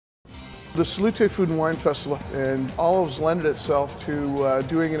The Salute Food and Wine Festival and Olives lended itself to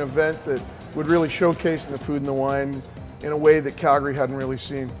doing an event that would really showcase the food and the wine in a way that Calgary hadn't really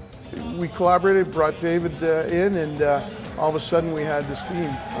seen. We collaborated, brought David in, and all of a sudden we had this theme,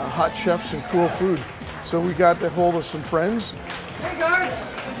 hot chefs and cool food. So we got a hold of some friends. Hey guard!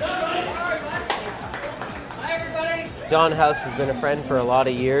 Hi everybody! Don Hughes has been a friend for a lot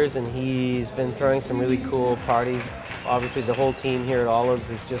of years, and he's been throwing some really cool parties. Obviously the whole team here at Olives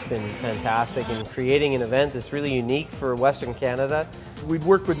has just been fantastic in creating an event that's really unique for Western Canada. We'd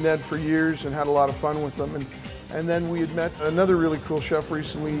worked with Ned for years and had a lot of fun with them. And then we had met another really cool chef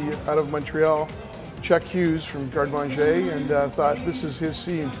recently out of Montreal, Hughes from Garde Manger, and thought this is his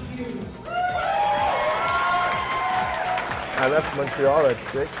scene. I left Montreal at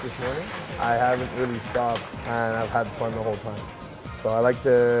 6 this morning. I haven't really stopped, and I've had fun the whole time. So I like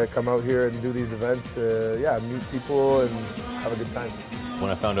to come out here and do these events to, meet people and have a good time.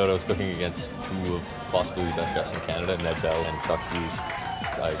 When I found out I was cooking against two of possibly the best chefs in Canada, Ned Bell and Hughes,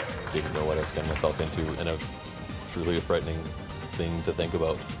 I didn't know what I was getting myself into, and it was truly a frightening thing to think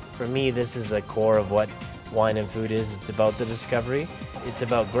about. For me, this is the core of what wine and food is. It's about the discovery. It's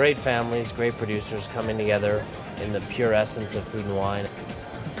about great families, great producers coming together in the pure essence of food and wine.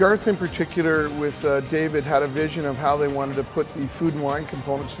 Garth in particular with David had a vision of how they wanted to put the food and wine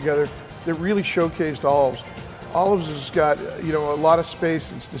components together that really showcased Olives. Olives has got a lot of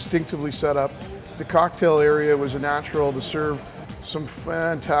space. It's distinctively set up. The cocktail area was a natural to serve some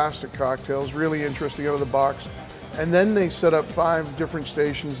fantastic cocktails, really interesting out of the box. And then they set up 5 different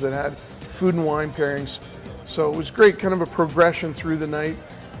stations that had food and wine pairings. So it was great, kind of a progression through the night,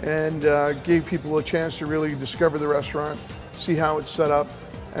 and gave people a chance to really discover the restaurant, see how it's set up,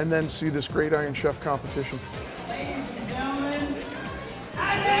 and then see this great Iron Chef competition. Ladies and gentlemen,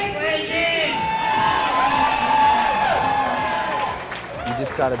 You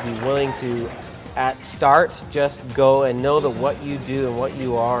just got to be willing to, at start, just go and know that what you do and what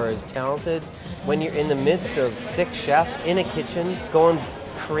you are is talented. When you're in the midst of 6 chefs in a kitchen going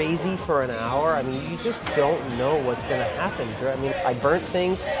crazy for an hour, I mean, you just don't know what's going to happen. I mean, I burnt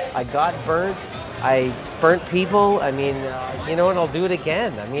things, I got burnt, I burnt people. I mean, you know what, I'll do it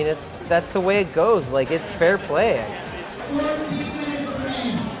again. I mean, that's the way it goes. Like, it's fair play.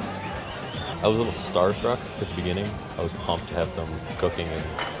 I was a little starstruck at the beginning. I was pumped to have them cooking and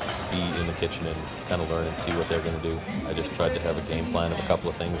be in the kitchen and kind of learn and see what they're going to do. I just tried to have a game plan of a couple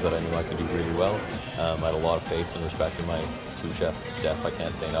of things that I knew I could do really well. I had a lot of faith and respect in my sous chef, Steph. I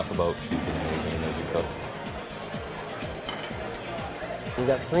can't say enough about. She's an amazing, amazing cook. We've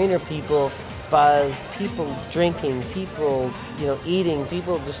got 300 people, buzz, people drinking, people eating,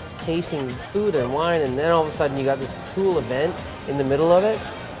 people just tasting food and wine, and then all of a sudden you got this cool event in the middle of it.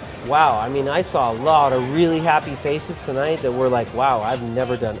 Wow, I mean, I saw a lot of really happy faces tonight that were like, wow, I've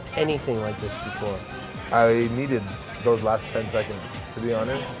never done anything like this before. I needed those last 10 seconds, to be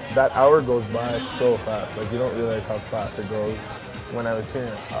honest. That hour goes by so fast. Like, you don't realize how fast it goes. When I was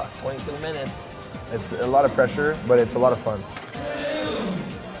here, 22 minutes. It's a lot of pressure, but it's a lot of fun.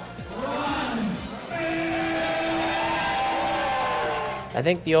 I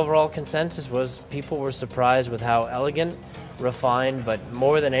think the overall consensus was people were surprised with how elegant, refined, but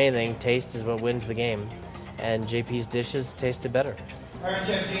more than anything, taste is what wins the game. And JP's dishes tasted better. Iron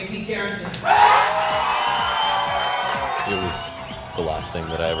Chef JP Carrington. It was the last thing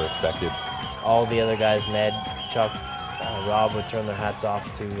that I ever expected. All the other guys, Ned, Chuck, Rob, would turn their hats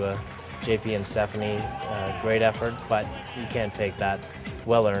off to JP and Stephanie. Great effort, but you can't fake that.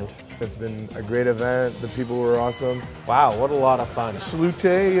 Well earned. It's been a great event. The people were awesome. Wow, what a lot of fun. Salute,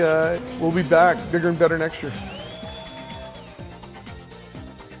 we'll be back bigger and better next year.